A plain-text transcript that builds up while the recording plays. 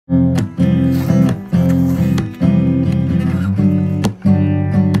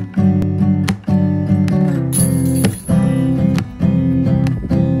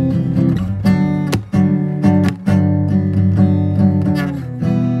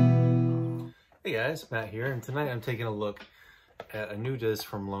guys, Matt here, and tonight I'm taking a look at a new disc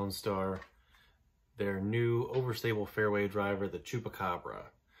from Lonestar, their new overstable fairway driver, the Chupacabra.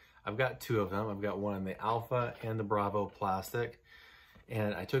 I've got two of them. I've got one in the Alpha and the Bravo plastic,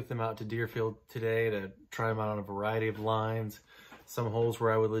 and I took them out to Deerfield today to try them out on a variety of lines. Some holes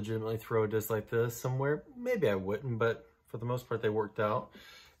where I would legitimately throw a disc like this, somewhere maybe I wouldn't, but for the most part they worked out.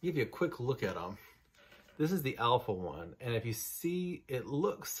 Give you a quick look at them. This is the Alpha one, and if you see, it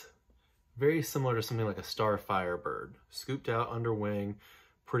looks very similar to something like a Star Firebird. Scooped out under wing,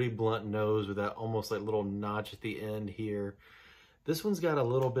 pretty blunt nose with that almost like little notch at the end here. This one's got a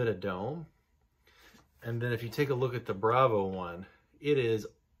little bit of dome. And then if you take a look at the Bravo one, it is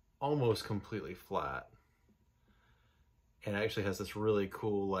almost completely flat. And it actually has this really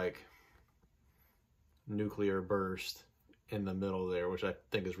cool like nuclear burst in the middle there, which I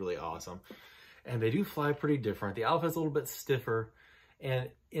think is really awesome. And they do fly pretty different. The Alpha is a little bit stiffer. And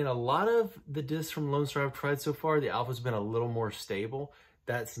in a lot of the discs from Lonestar I've tried so far, the Alpha's been a little more stable.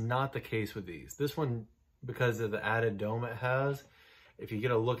 That's not the case with these. This one, because of the added dome it has, if you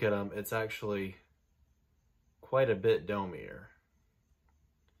get a look at them, it's actually quite a bit domier.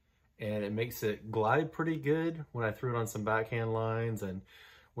 And it makes it glide pretty good. When I threw it on some backhand lines and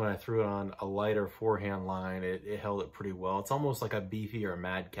when I threw it on a lighter forehand line, it held it pretty well. It's almost like a Beefy or a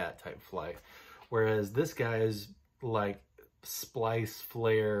Mad Cat type flight. Whereas this guy is like splice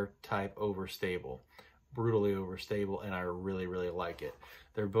flare type overstable, brutally overstable, and I really like it.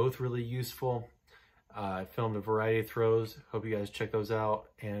 They're both really useful. I filmed a variety of throws. Hope you guys check those out,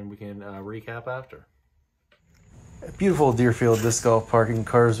 and we can recap after. Beautiful Deerfield Disc Golf Park in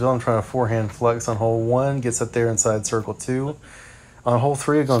Cartersville. I'm trying to forehand flex on hole 1, gets up there inside circle 2. On hole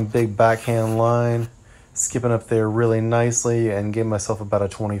 3, I'm going big backhand line, skipping up there really nicely and getting myself about a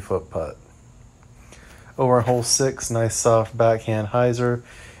 20-foot putt. Over on hole 6, nice soft backhand hyzer.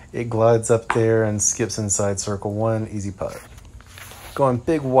 It glides up there and skips inside circle 1, easy putt. Going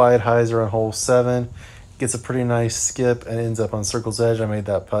big wide hyzer on hole 7, gets a pretty nice skip and ends up on circle's edge. I made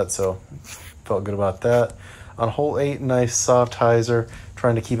that putt, so felt good about that. On hole 8, nice soft hyzer,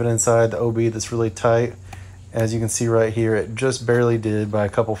 trying to keep it inside the OB that's really tight. As you can see right here, it just barely did by a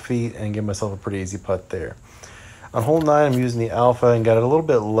couple feet and gave myself a pretty easy putt there. On hole 9, I'm using the Alpha and got it a little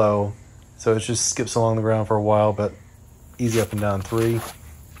bit low, so it just skips along the ground for a while, but easy up and down 3.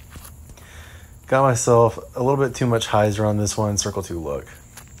 Got myself a little bit too much hyzer on this one, circle 2 look.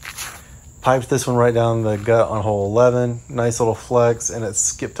 Piped this one right down the gut on hole 11. Nice little flex, and it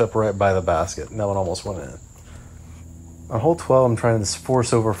skipped up right by the basket. And that one almost went in. On hole 12, I'm trying this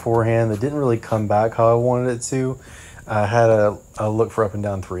force over forehand that didn't really come back how I wanted it to. I had a look for up and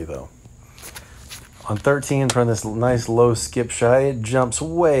down 3 though. On 13, I'm trying this nice low skip shot. It jumps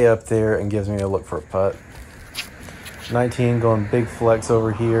way up there and gives me a look for a putt. 19, going big flex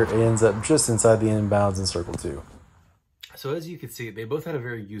over here. It ends up just inside the inbounds in circle 2. So as you can see, they both had a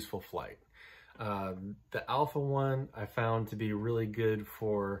very useful flight. The Alpha one I found to be really good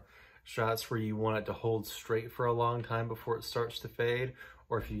for shots where you want it to hold straight for a long time before it starts to fade,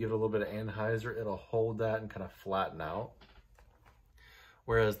 or if you give it a little bit of anhyzer, it'll hold that and kind of flatten out.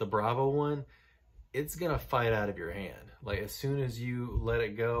 Whereas the Bravo one, it's gonna fight out of your hand. Like as soon as you let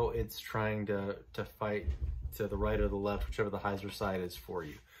it go, it's trying to fight to the right or the left, whichever the hyzer side is for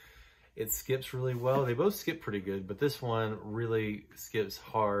you. It skips really well. They both skip pretty good, but this one really skips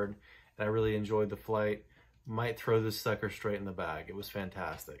hard, and I really enjoyed the flight. Might throw this sucker straight in the bag. It was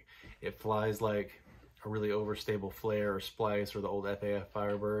fantastic. It flies like a really overstable flare or splice or the old FAF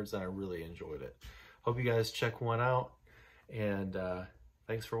Firebirds, and I really enjoyed it. Hope you guys check one out, and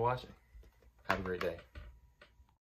thanks for watching. Have a great day.